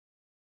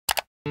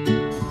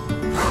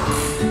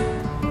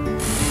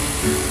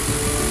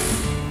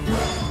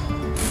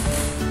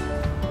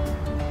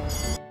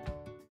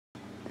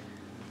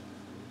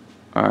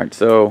Alright,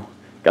 so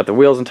got the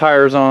wheels and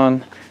tires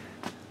on.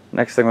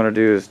 Next thing I'm going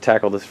to do is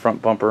tackle this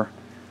front bumper.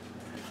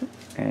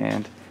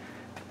 And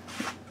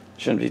it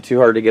shouldn't be too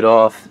hard to get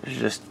off. There's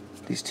just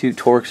these two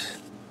Torx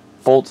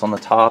bolts on the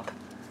top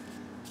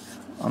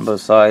on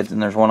both sides,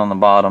 and there's one on the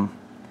bottom.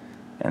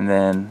 And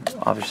then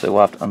obviously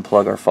we'll have to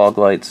unplug our fog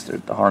lights.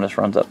 The harness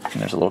runs up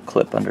and there's a little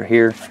clip under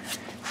here.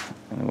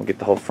 And then we'll get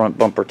the whole front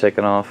bumper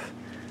taken off,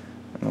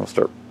 and we'll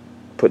start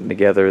putting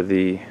together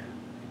the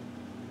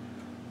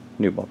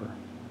new bumper.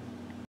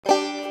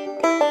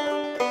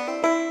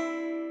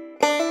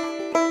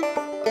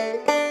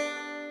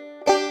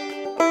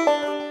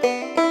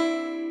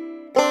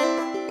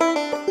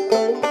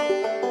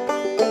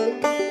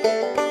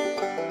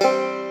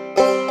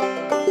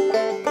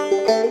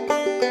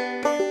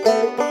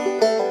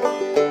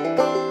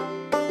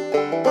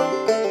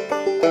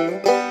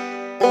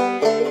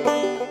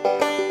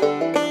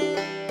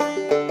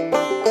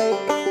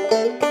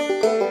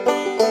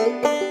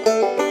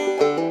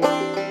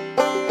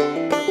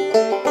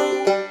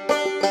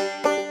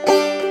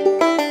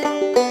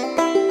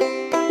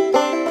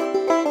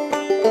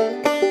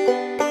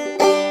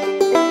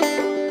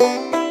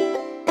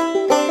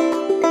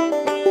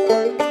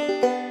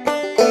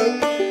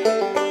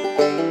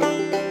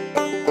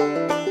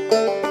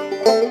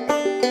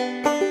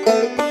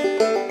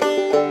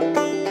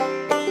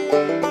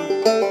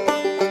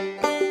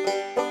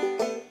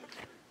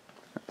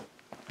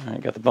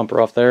 Got the bumper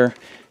off there.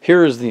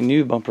 Here is the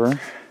new bumper,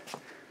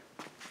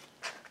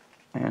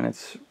 and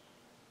it's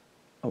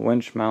a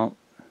winch mount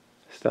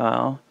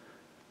style.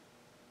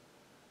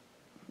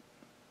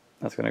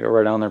 That's going to go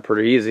right down there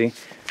pretty easy.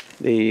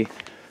 It's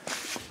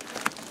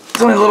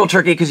only a little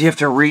tricky because you have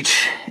to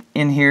reach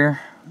in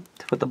here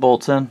to put the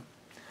bolts in.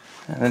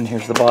 And then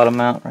here's the bottom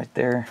mount right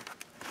there.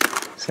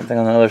 Same thing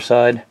on the other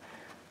side.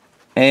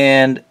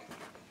 And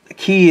the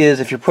key is,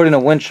 if you're putting a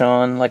winch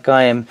on, like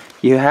I am,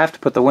 you have to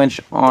put the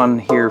winch on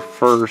here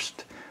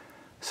first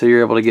so you're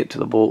able to get to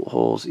the bolt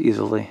holes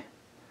easily.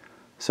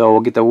 So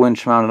we'll get the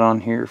winch mounted on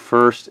here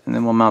first, and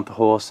then we'll mount the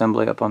whole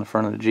assembly up on the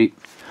front of the Jeep.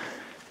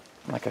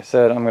 Like I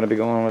said, I'm going to be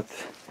going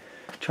with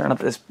turning up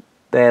this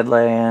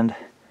Badland,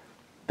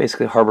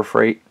 basically Harbor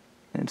Freight.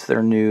 It's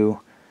their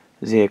new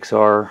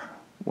ZXR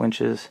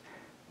winches,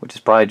 which is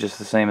probably just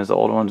the same as the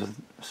old ones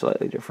with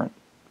slightly different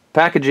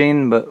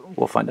packaging, but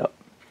we'll find out.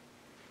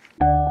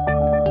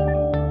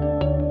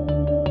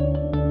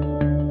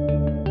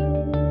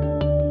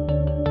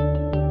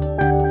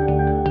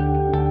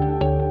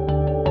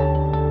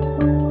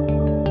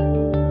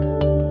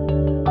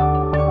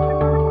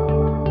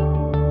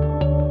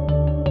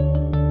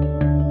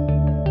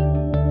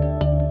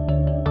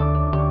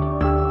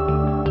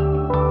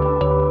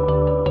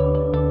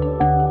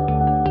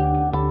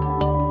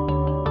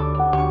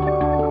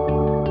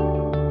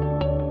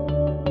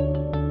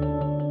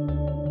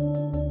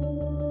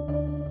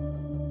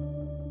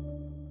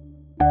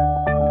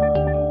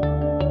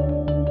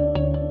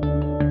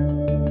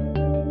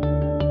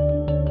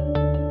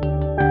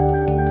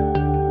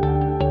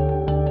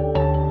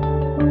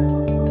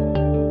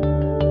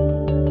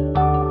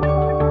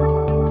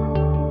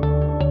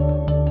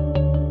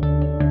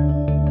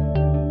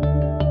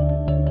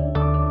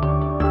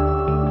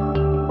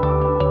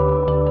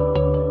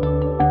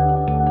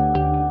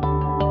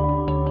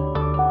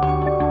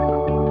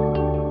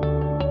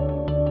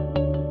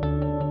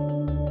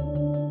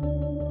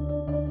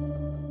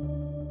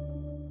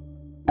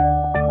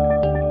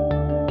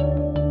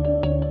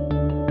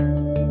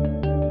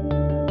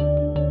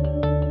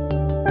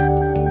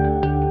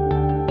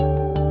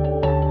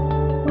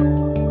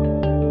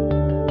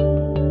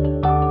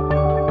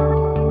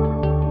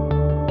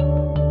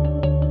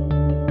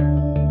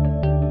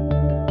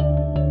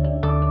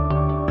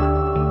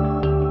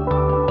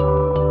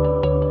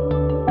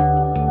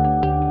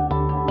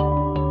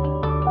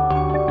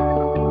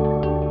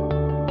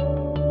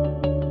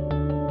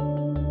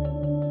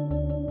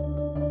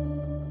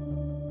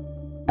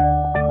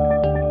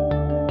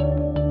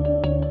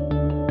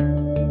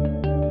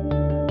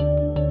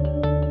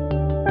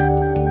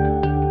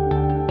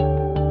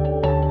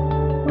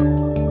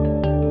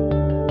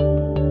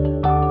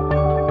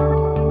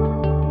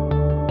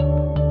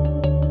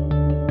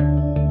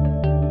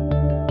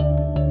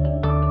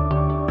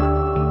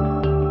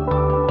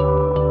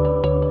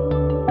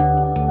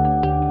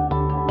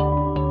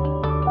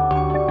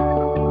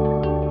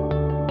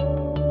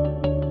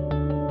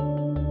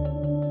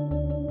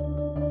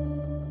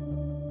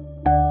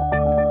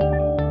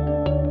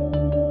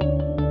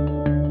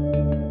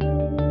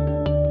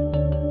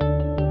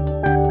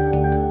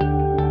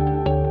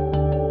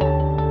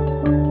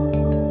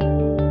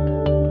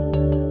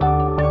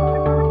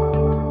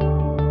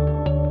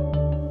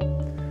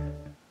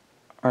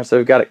 Alright, so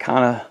we've got it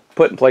kind of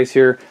put in place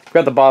here. We've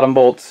got the bottom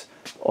bolts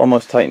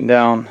almost tightened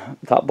down.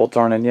 The top bolts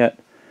aren't in yet,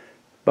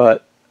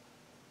 but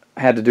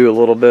I had to do a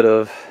little bit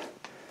of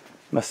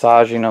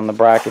massaging on the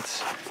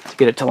brackets to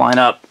get it to line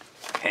up.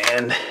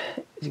 And as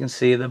you can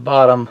see, the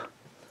bottom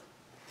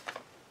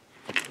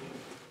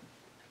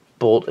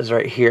bolt is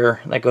right here.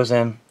 That goes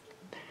in.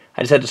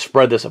 I just had to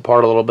spread this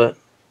apart a little bit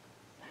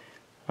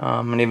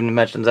And even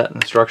mentions that in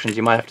instructions,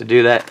 you might have to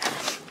do that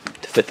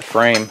to fit the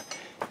frame.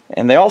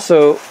 And they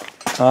also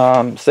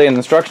say in the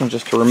instructions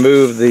just to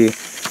remove the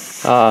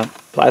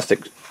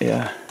plastic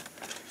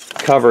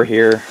cover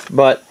here,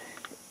 but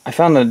I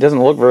found that it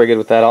doesn't look very good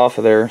with that off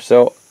of there,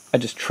 so I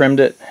just trimmed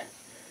it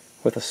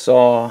with a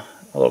saw,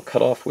 a little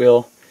cutoff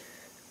wheel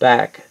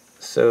back,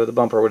 so the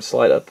bumper would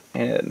slide up,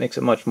 and it makes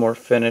a much more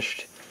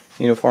finished,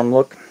 uniform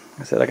look.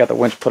 I said I got the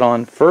winch put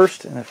on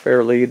first, and a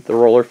fair lead, the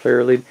roller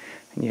fair lead,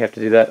 and you have to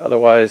do that,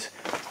 otherwise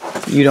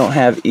you don't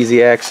have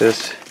easy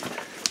access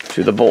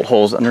to the bolt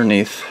holes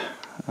underneath.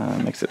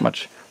 Makes it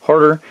much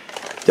harder.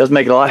 It does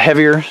make it a lot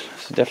heavier,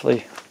 so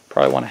definitely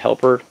probably want a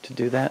helper to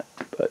do that,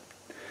 but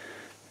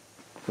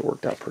it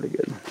worked out pretty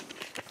good.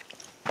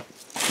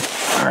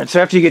 Alright,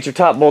 so after you get your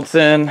top bolts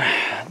in,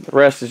 the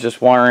rest is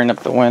just wiring up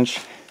the winch.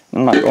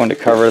 I'm not going to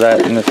cover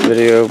that in this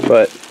video,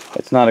 but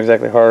it's not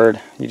exactly hard.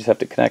 You just have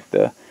to connect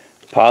the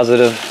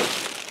positive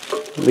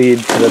lead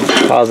to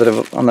the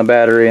positive on the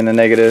battery and the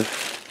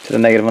negative to the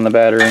negative on the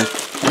battery,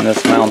 and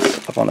this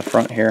mounts up on the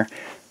front here.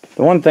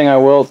 The one thing I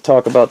will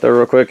talk about though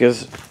real quick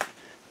is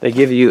they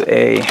give you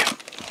a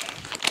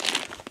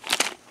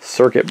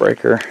circuit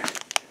breaker,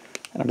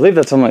 and I believe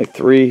that's only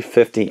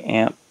 350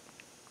 amp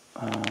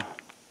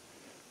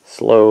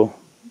slow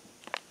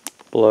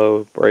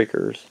blow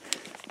breakers,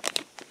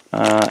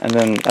 and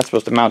then that's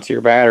supposed to mount to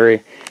your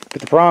battery.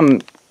 But the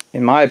problem,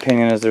 in my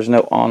opinion, is there's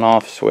no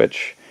on-off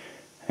switch,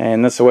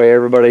 and that's the way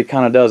everybody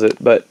kind of does it.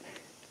 But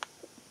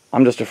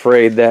I'm just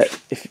afraid that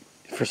if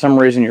for some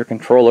reason your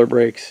controller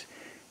breaks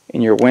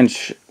and your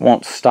winch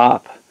won't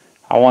stop,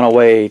 I want a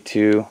way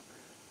to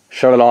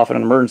shut it off in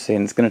an emergency,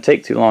 and it's going to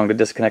take too long to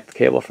disconnect the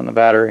cable from the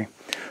battery.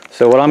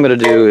 So what I'm going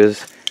to do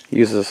is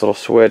use this little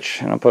switch,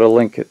 and I'll put a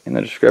link in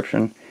the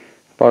description.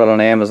 I bought it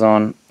on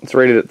Amazon. It's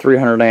rated at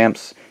 300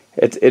 amps.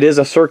 It is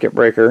a circuit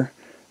breaker,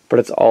 but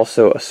it's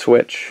also a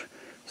switch.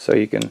 So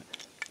you can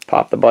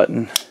pop the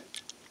button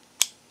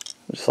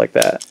just like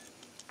that.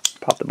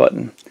 Pop the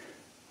button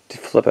to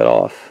flip it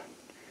off,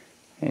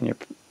 and your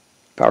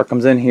power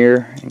comes in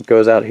here and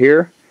goes out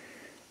here.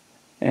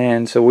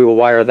 And so we will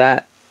wire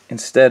that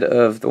instead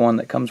of the one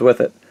that comes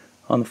with it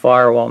on the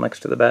firewall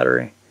next to the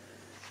battery.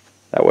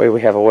 That way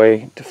we have a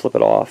way to flip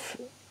it off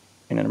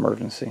in an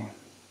emergency.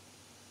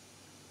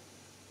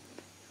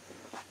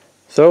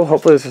 So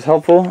hopefully this is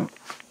helpful.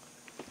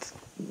 It's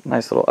a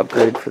nice little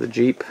upgrade for the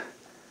Jeep,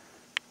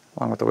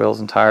 along with the wheels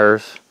and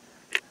tires.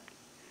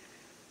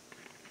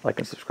 Like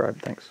and subscribe.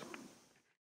 Thanks.